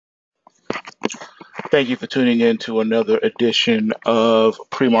Thank you for tuning in to another edition of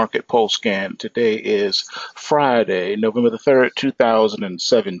Pre-Market Pulsescan. Today is Friday, November the 3rd,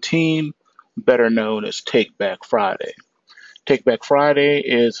 2017, better known as Take Back Friday. Take Back Friday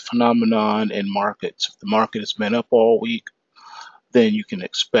is a phenomenon in markets. If the market has been up all week, then you can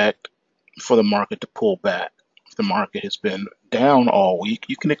expect for the market to pull back. If the market has been down all week,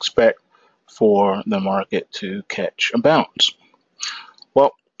 you can expect for the market to catch a bounce.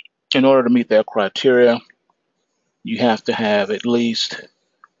 Well, in order to meet that criteria, you have to have at least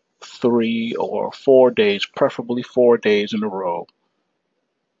 3 or 4 days, preferably 4 days in a row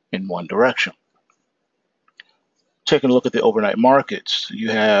in one direction. Taking a look at the overnight markets, you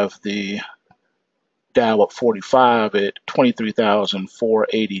have the Dow up 45 at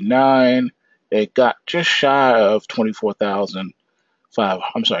 23,489. It got just shy of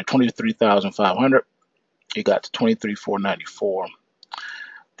 23,500. It got to 23,494.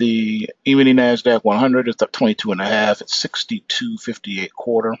 The E-mini NASDAQ 100 is up 22.5 at 62.58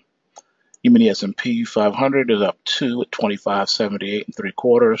 quarter. E-mini S&P 500 is up 2 at 25.78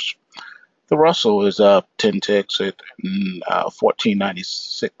 3/4. The Russell is up 10 ticks at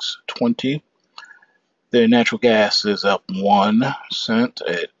 14.9620. The natural gas is up 1 cent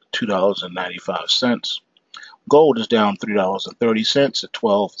at $2.95. Gold is down $3.30 at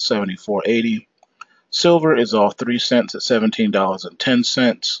 $12.7480. Silver is off 3 cents at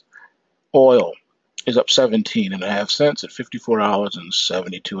 $17.10. Oil is up 17.5 cents at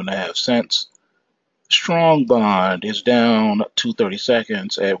 $54.72. Strong bond is down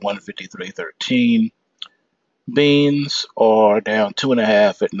 2/32 at 153.13. Beans are down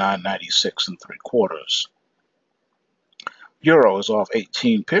 2.5 at 9.96 3/4. Euro is off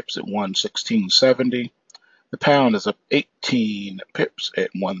 18 pips at 116.70. The pound is up 18 pips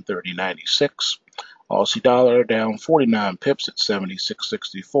at 130.96. Aussie dollar down 49 pips at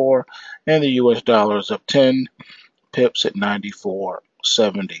 76.64, and the US dollar is up 10 pips at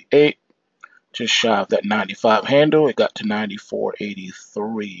 94.78. Just shy of that 95 handle, it got to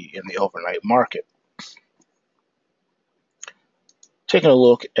 94.83 in the overnight market. Taking a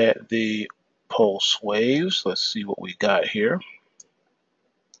look at the pulse waves, let's see what we got here.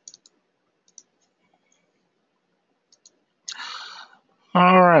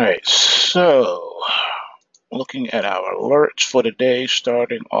 All right, so looking at our alerts for the day,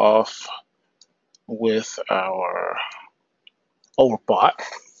 starting off with our overbought.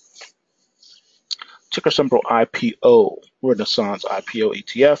 Ticker symbol IPO. Renaissance IPO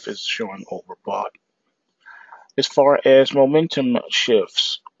ETF is showing overbought. As far as momentum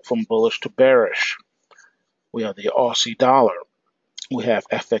shifts from bullish to bearish, we have the Aussie dollar. We have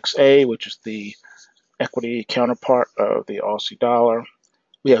FXA, which is the equity counterpart of the Aussie dollar.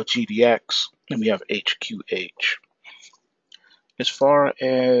 We have GDX, and we have HQH. As far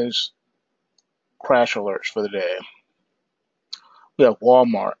as crash alerts for the day, we have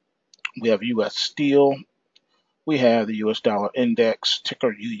Walmart, we have US Steel, we have the US dollar index,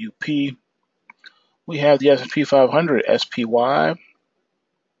 ticker UUP, we have the S&P 500, SPY,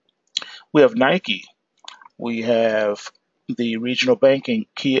 we have Nike, we have the regional banking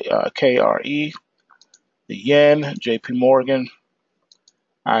KRE, the yen, JP Morgan,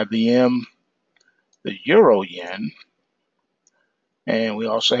 IBM, the euro yen, and we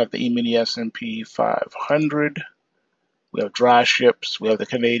also have the E-mini S&P 500. We have dry ships. We have the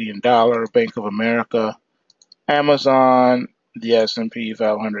Canadian dollar, Bank of America, Amazon, the S&P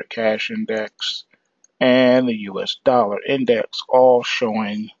 500 cash index, and the US dollar index, all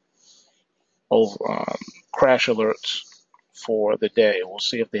showing crash alerts for the day. We'll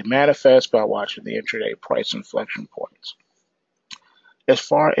see if they manifest by watching the intraday price inflection points. As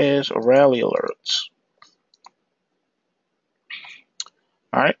far as rally alerts,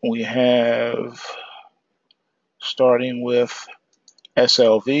 all right, we have starting with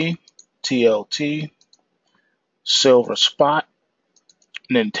SLV, TLT, Silver Spot,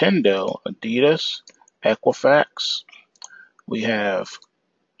 Nintendo, Adidas, Equifax. We have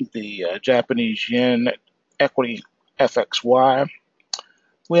the Japanese yen equity FXY.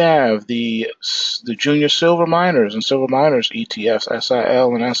 We have the junior silver miners and silver miners ETFs,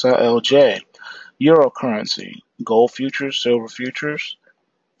 SIL and SILJ, Euro currency, gold futures, silver futures.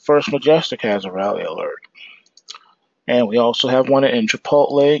 First Majestic has a rally alert. And we also have one in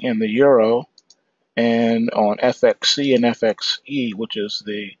Chipotle in the Euro, and on FXC and FXE, which is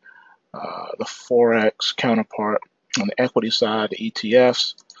the Forex counterpart on the equity side, the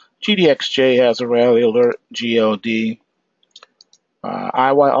ETFs. GDXJ has a rally alert, GLD.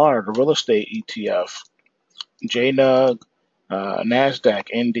 IYR, the real estate ETF. JNUG, NASDAQ,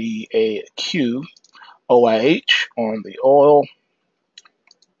 NDAQ, OIH on the oil.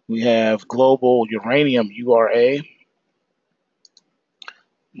 We have global uranium URA.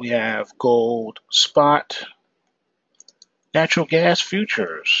 We have gold spot, natural gas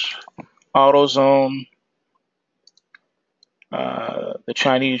futures, AutoZone, the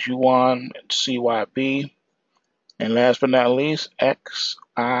Chinese yuan and CYB, and last but not least,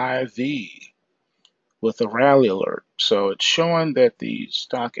 XIV with a rally alert. So it's showing that the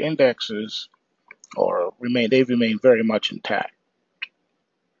stock indexes they've remained very much intact,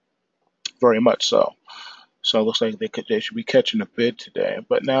 very much so. So it looks like they should be catching a bid today.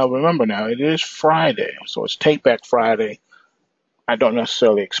 But now remember, now it is Friday, so it's Take Back Friday. I don't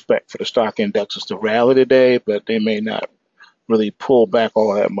necessarily expect for the stock indexes to rally today, but they may not really pull back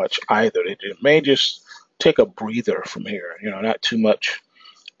all that much either. They may just take a breather from here. Not too much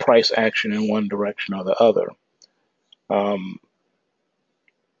price action in one direction or the other.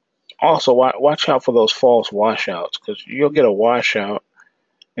 Also, watch out for those false washouts, because you'll get a washout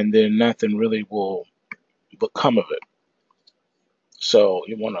and then nothing really will become of it. So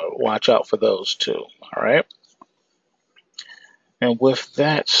you want to watch out for those too. All right. And with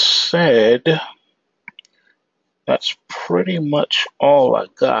that said, that's pretty much all I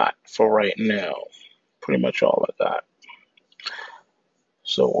got for right now. Pretty much all I got.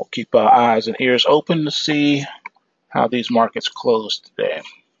 So we'll keep our eyes and ears open to see how these markets close today.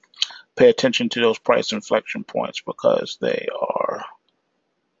 Pay attention to those price inflection points, because they are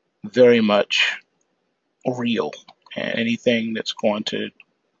very much real. And anything that's going to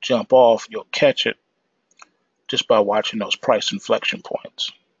jump off, you'll catch it just by watching those price inflection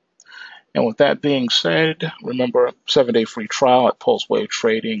points. And with that being said, remember, 7-day free trial at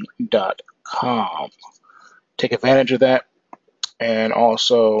pulsewavetrading.com. Take advantage of that. And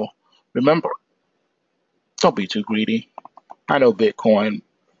also, remember, don't be too greedy. I know Bitcoin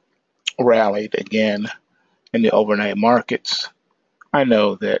rallied again in the overnight markets. I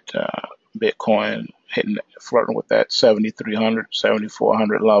know that Bitcoin flirting with that 7,300,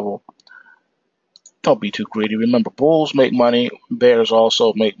 7,400 level. Don't be too greedy. Remember, bulls make money, bears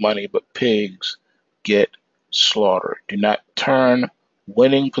also make money, but pigs get slaughtered. Do not turn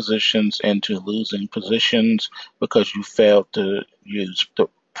winning positions into losing positions because you failed to use the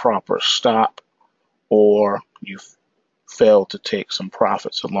proper stop, or you failed to take some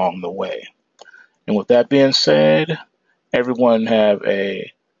profits along the way. And with that being said, everyone have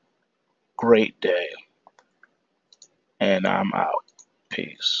a great day. And I'm out.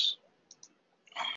 Peace.